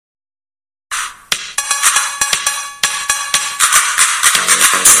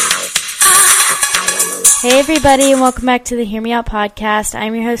Hey everybody, and welcome back to the Hear Me Out podcast.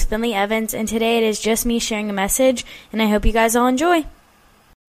 I'm your host, Finley Evans, and today it is just me sharing a message, and I hope you guys all enjoy.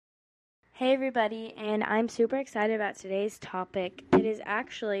 Hey everybody, and I'm super excited about today's topic. It is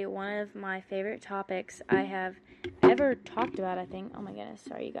actually one of my favorite topics I have ever talked about, I think. Oh my goodness,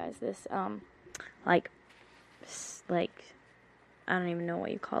 sorry you guys. This, like, I don't even know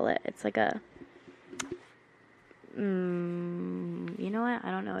what you call it. It's like a... you know what?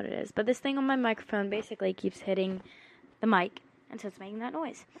 I don't know what it is. But this thing on my microphone basically keeps hitting the mic, and so it's making that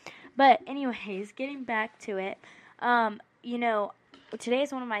noise. But anyways, getting back to it, today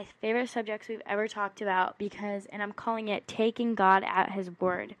is one of my favorite subjects we've ever talked about and I'm calling it Taking God at His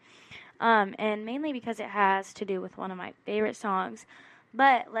Word. And mainly because it has to do with one of my favorite songs.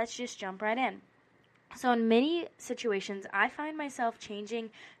 But let's just jump right in. So in many situations, I find myself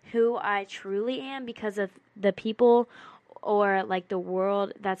changing who I truly am because of the people or like the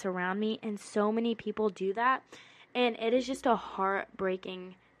world that's around me. And so many people do that. And it is just a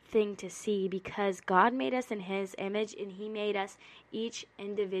heartbreaking thing to see because God made us in His image and He made us each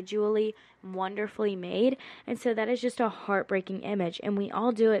individually wonderfully made. And so that is just a heartbreaking image. And we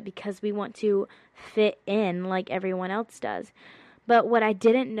all do it because we want to fit in like everyone else does. But what I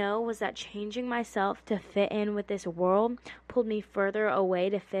didn't know was that changing myself to fit in with this world pulled me further away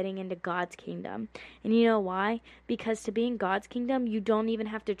to fitting into God's kingdom. And you know why? Because to be in God's kingdom, you don't even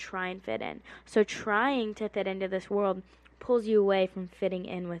have to try and fit in. So trying to fit into this world pulls you away from fitting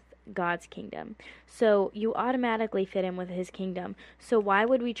in with God's kingdom. So you automatically fit in with His kingdom. So why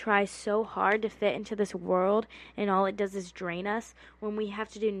would we try so hard to fit into this world and all it does is drain us when we have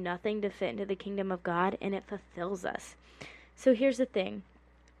to do nothing to fit into the kingdom of God and it fulfills us? So here's the thing.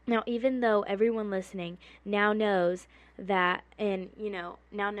 Now, even though everyone listening now knows that, we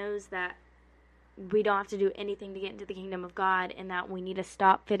don't have to do anything to get into the kingdom of God and that we need to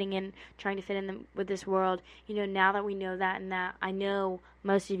stop trying to fit in with this world, now that we know that and that I know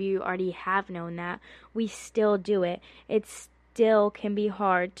most of you already have known that, we still do it. It still can be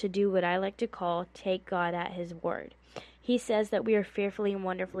hard to do what I like to call take God at His word. He says that we are fearfully and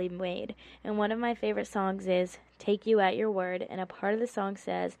wonderfully made. And one of my favorite songs is Take You at Your Word. And a part of the song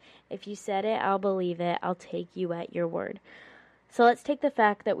says, if you said it, I'll believe it. I'll take you at your word. So let's take the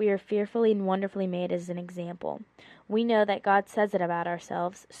fact that we are fearfully and wonderfully made as an example. We know that God says it about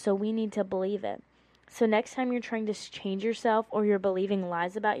ourselves, so we need to believe it. So next time you're trying to change yourself or you're believing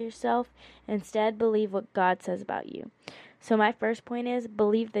lies about yourself, instead believe what God says about you. So my first point is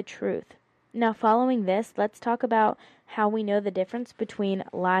believe the truth. Now, following this, let's talk about how we know the difference between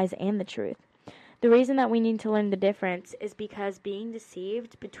lies and the truth. The reason that we need to learn the difference is because being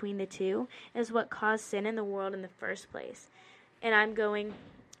deceived between the two is what caused sin in the world in the first place. And I'm going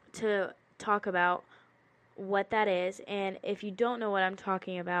to talk about what that is. And if you don't know what I'm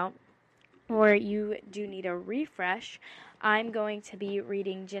talking about, or you do need a refresh, I'm going to be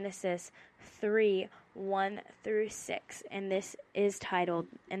reading Genesis 3:1-6, and this is titled,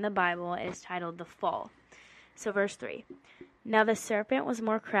 in the Bible, it is titled The Fall. So verse 3, Now the serpent was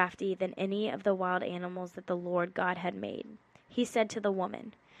more crafty than any of the wild animals that the Lord God had made. He said to the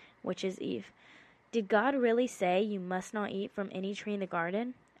woman, which is Eve, Did God really say you must not eat from any tree in the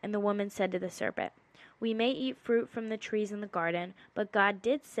garden? And the woman said to the serpent, We may eat fruit from the trees in the garden, but God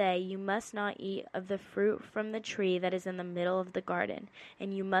did say you must not eat of the fruit from the tree that is in the middle of the garden,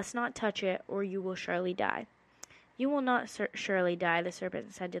 and you must not touch it, or you will surely die. You will not surely die, the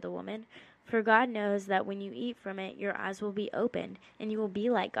serpent said to the woman, for God knows that when you eat from it, your eyes will be opened, and you will be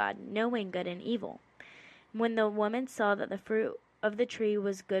like God, knowing good and evil. When the woman saw that the fruit of the tree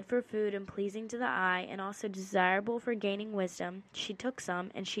was good for food and pleasing to the eye, and also desirable for gaining wisdom, she took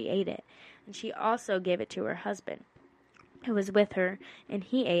some, and she ate it. And she also gave it to her husband, who was with her, and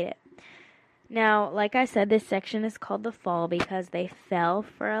he ate it. Now, like I said, this section is called the fall because they fell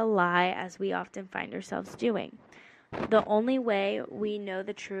for a lie, as we often find ourselves doing. The only way we know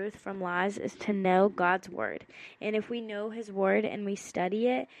the truth from lies is to know God's word. And if we know His word and we study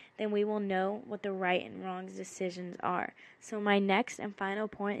it, then we will know what the right and wrong decisions are. So my next and final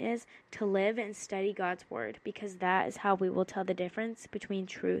point is to live and study God's word, because that is how we will tell the difference between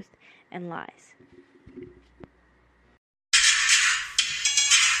truth and lies.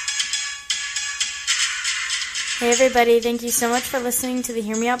 Hey everybody, thank you so much for listening to the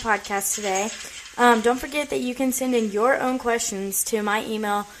Hear Me Out podcast today. Don't forget that you can send in your own questions to my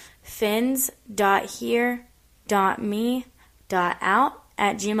email,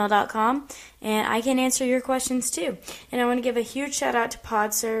 fins.hear.me.out@gmail.com, and I can answer your questions too. And I want to give a huge shout out to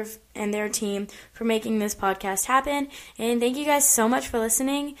PodServe and their team for making this podcast happen. And thank you guys so much for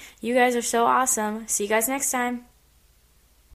listening. You guys are so awesome. See you guys next time.